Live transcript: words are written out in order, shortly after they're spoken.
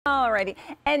righty.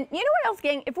 And you know what else,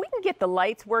 gang? If we can get the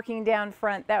lights working down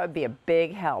front, that would be a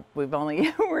big help. We've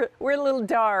only we're a little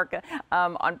dark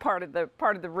on part of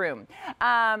the room,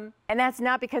 and that's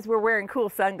not because we're wearing cool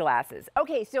sunglasses.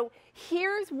 Okay, so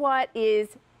here's what is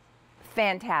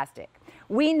fantastic.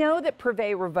 We know that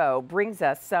Prive Revaux brings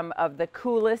us some of the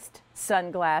coolest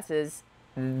sunglasses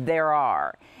there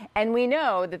are. And we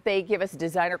know that they give us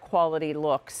designer quality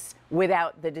looks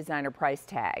without the designer price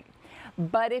tag.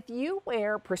 But if you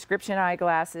wear prescription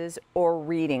eyeglasses or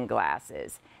reading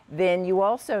glasses, then you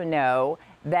also know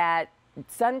that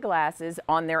sunglasses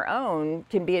on their own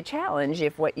can be a challenge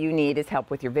if what you need is help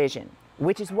with your vision,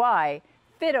 which is why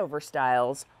Fitover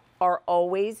styles are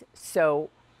always so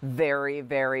very,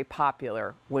 very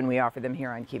popular when we offer them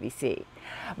here on QVC.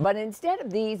 But instead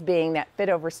of these being that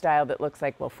Fitover style that looks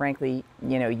like, well, frankly,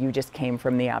 you know, you just came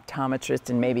from the optometrist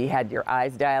and maybe had your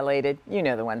eyes dilated. You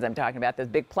know the ones I'm talking about, those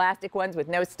big plastic ones with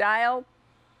no style.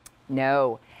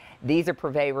 No, these are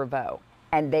Prive Revaux,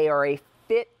 and they are a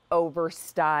Fitover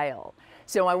style.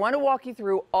 So I want to walk you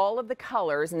through all of the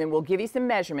colors, and then we'll give you some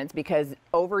measurements, because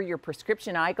over your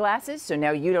prescription eyeglasses, so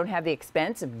now you don't have the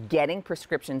expense of getting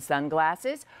prescription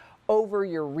sunglasses, over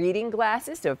your reading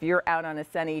glasses, so if you're out on a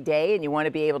sunny day and you want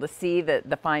to be able to see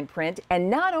the fine print, and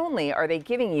not only are they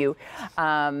giving you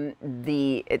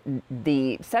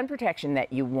the sun protection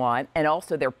that you want, and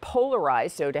also they're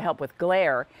polarized, so to help with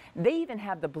glare, they even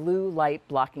have the blue light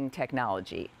blocking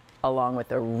technology, along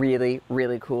with a really,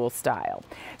 really cool style.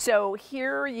 So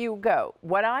here you go.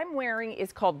 What I'm wearing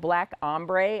is called black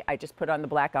ombre. I just put on the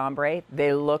black ombre.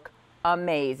 They look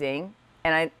amazing.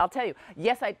 And I'll tell you,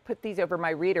 yes, I'd put these over my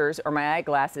readers or my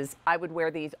eyeglasses. I would wear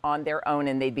these on their own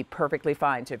and they'd be perfectly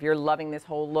fine. So if you're loving this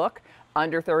whole look,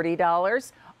 under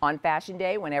 $30 on Fashion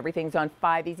Day when everything's on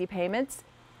 5 easy payments,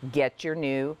 get your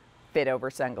new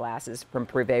Fitover sunglasses from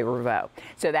Prive Revaux.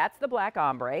 So that's the black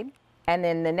ombre. And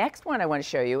then the next one I want to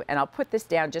show you, and I'll put this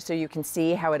down just so you can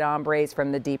see how it ombres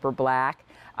from the deeper black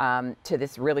to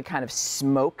this really kind of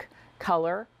smoke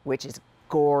color, which is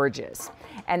gorgeous.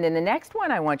 And then the next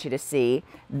one I want you to see,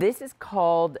 this is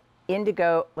called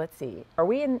Indigo. Let's see, are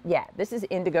we in? Yeah, this is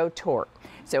Indigo Tort.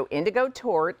 So Indigo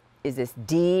Tort is this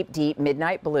deep, deep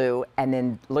midnight blue, and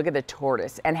then look at the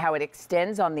tortoise and how it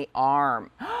extends on the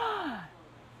arm.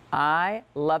 I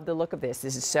love the look of this.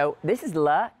 This is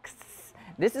luxe.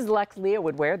 This is luxe. Leah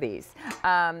would wear these.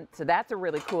 So that's a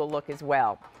really cool look as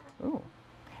well. Ooh,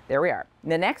 there we are.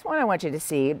 The next one I want you to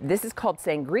see, this is called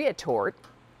Sangria Tort.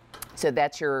 So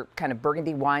that's your kind of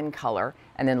burgundy wine color.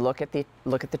 And then look at the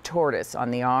tortoise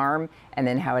on the arm, and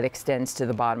then how it extends to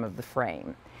the bottom of the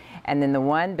frame. And then the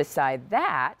one beside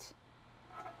that,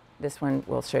 this one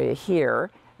we'll show you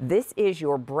here. This is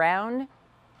your brown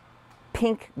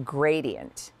pink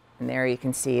gradient. And there you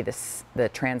can see this, the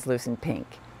translucent pink.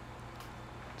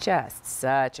 Just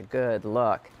such a good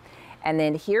look. And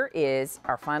then here is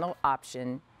our final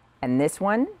option, and this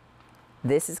one,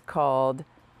 this is called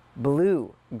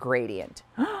Blue Gradient.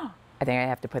 I think I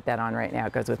have to put that on right now.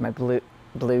 It goes with my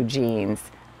blue jeans.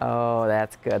 Oh,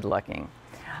 that's good looking.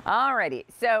 Alrighty,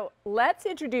 so let's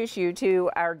introduce you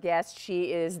to our guest.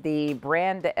 She is the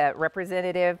brand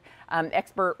representative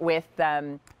expert with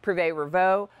Prive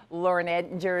Revaux. Lauren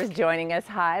Edinger is joining us.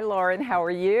 Hi, Lauren, how are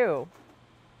you?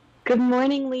 Good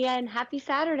morning, Leah, and happy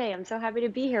Saturday. I'm so happy to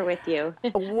be here with you.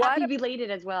 Happy belated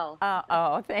as well.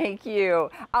 Oh, thank you.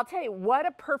 I'll tell you, what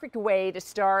a perfect way to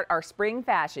start our spring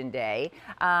fashion day.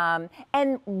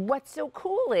 And what's so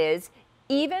cool is,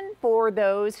 even for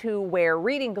those who wear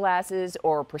reading glasses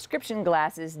or prescription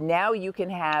glasses, now you can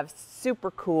have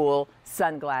super cool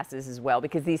sunglasses as well,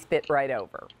 because these fit right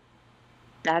over.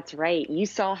 That's right. You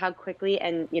saw how quickly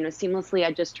and seamlessly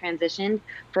I just transitioned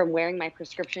from wearing my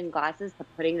prescription glasses to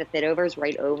putting the Fitovers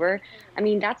right over. I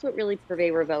mean, that's what really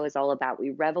Prive Revaux is all about.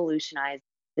 We revolutionized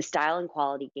the style and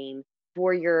quality game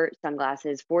for your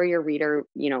sunglasses, for your reader,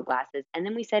 glasses. And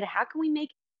then we said, how can we make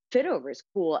Fitovers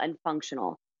cool and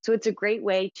functional? So it's a great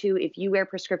way to, if you wear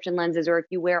prescription lenses or if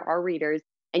you wear our readers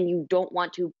and you don't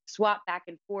want to swap back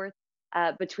and forth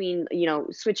between,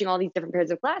 switching all these different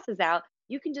pairs of glasses out,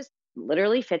 you can just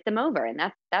literally fit them over. And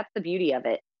that's the beauty of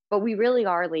it. But we really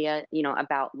are, Leah,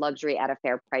 about luxury at a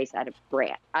fair price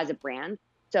as a brand.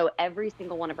 So every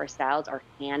single one of our styles are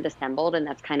hand assembled. And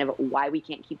that's kind of why we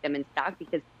can't keep them in stock,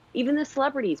 because even the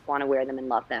celebrities want to wear them and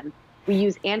love them. We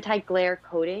use anti-glare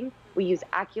coating. We use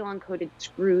Aculon coated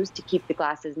screws to keep the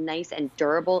glasses nice and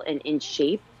durable and in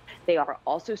shape. They are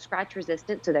also scratch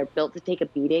resistant, so they're built to take a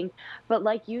beating. But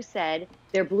like you said,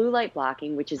 they're blue light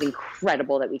blocking, which is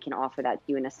incredible that we can offer that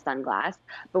to you in a sunglass.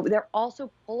 But they're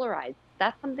also polarized.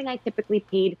 That's something I typically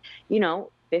paid,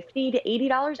 $50 to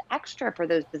 $80 extra for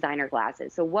those designer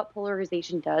glasses. So what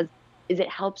polarization does is it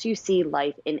helps you see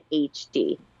life in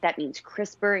HD. That means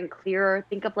crisper and clearer.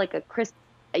 Think of like a crisp,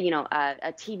 a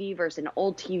TV versus an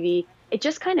old TV. It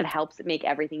just kind of helps make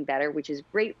everything better, which is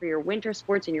great for your winter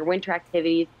sports and your winter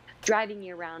activities, driving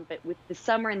you around. But with the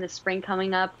summer and the spring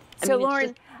coming up, so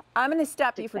Lauren, I'm going to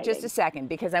stop you for just a second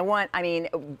because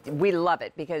we love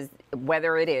it because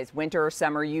whether it is winter or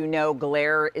summer,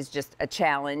 glare is just a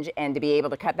challenge, and to be able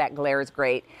to cut that glare is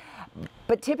great.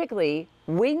 But typically,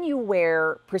 when you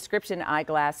wear prescription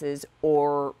eyeglasses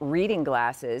or reading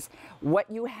glasses,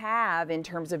 what you have in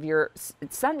terms of your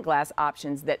sunglass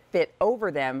options that fit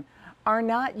over them are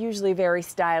not usually very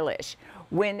stylish.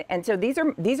 So these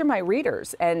are my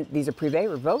readers, and these are Prive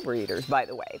Revaux readers, by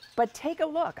the way. But take a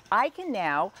look. I can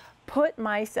now put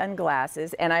my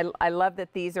sunglasses, and I love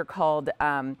that these are called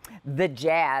the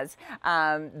Jazz.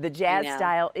 The Jazz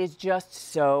style is just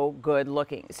so good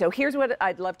looking. So here's what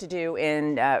I'd love to do,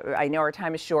 and I know our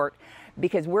time is short,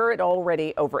 because we're at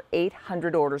already over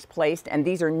 800 orders placed, and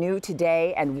these are new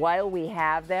today. And while we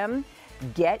have them,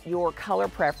 get your color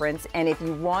preference. And if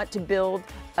you want to build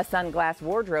a sunglass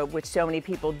wardrobe, which so many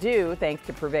people do, thanks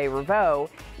to Prive Revaux,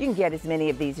 you can get as many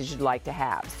of these as you'd like to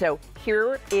have. So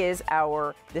here is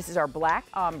this is our black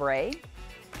ombre.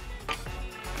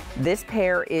 This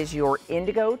pair is your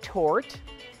indigo tort.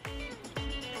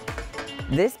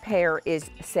 This pair is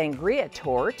sangria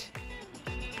tort.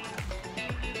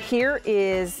 Here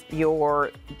is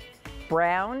your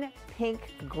brown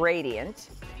pink gradient.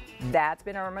 That's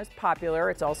been our most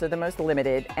popular. It's also the most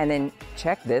limited. And then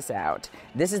check this out.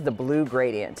 This is the blue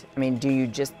gradient. I mean, if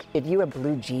you have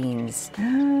blue jeans,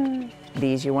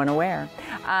 these you want to wear.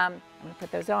 I'm going to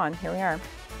put those on. Here we are.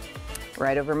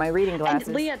 Right over my reading glasses.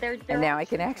 And Leah, and now I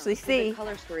can actually see. The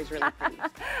color story is really pretty.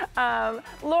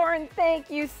 Lauren,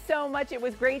 thank you so much. It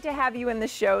was great to have you in the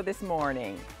show this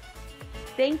morning.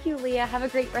 Thank you, Leah. Have a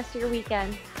great rest of your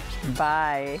weekend.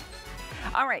 Bye.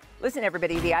 All right, listen,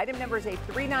 everybody, the item number is A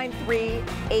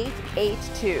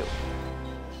 393882.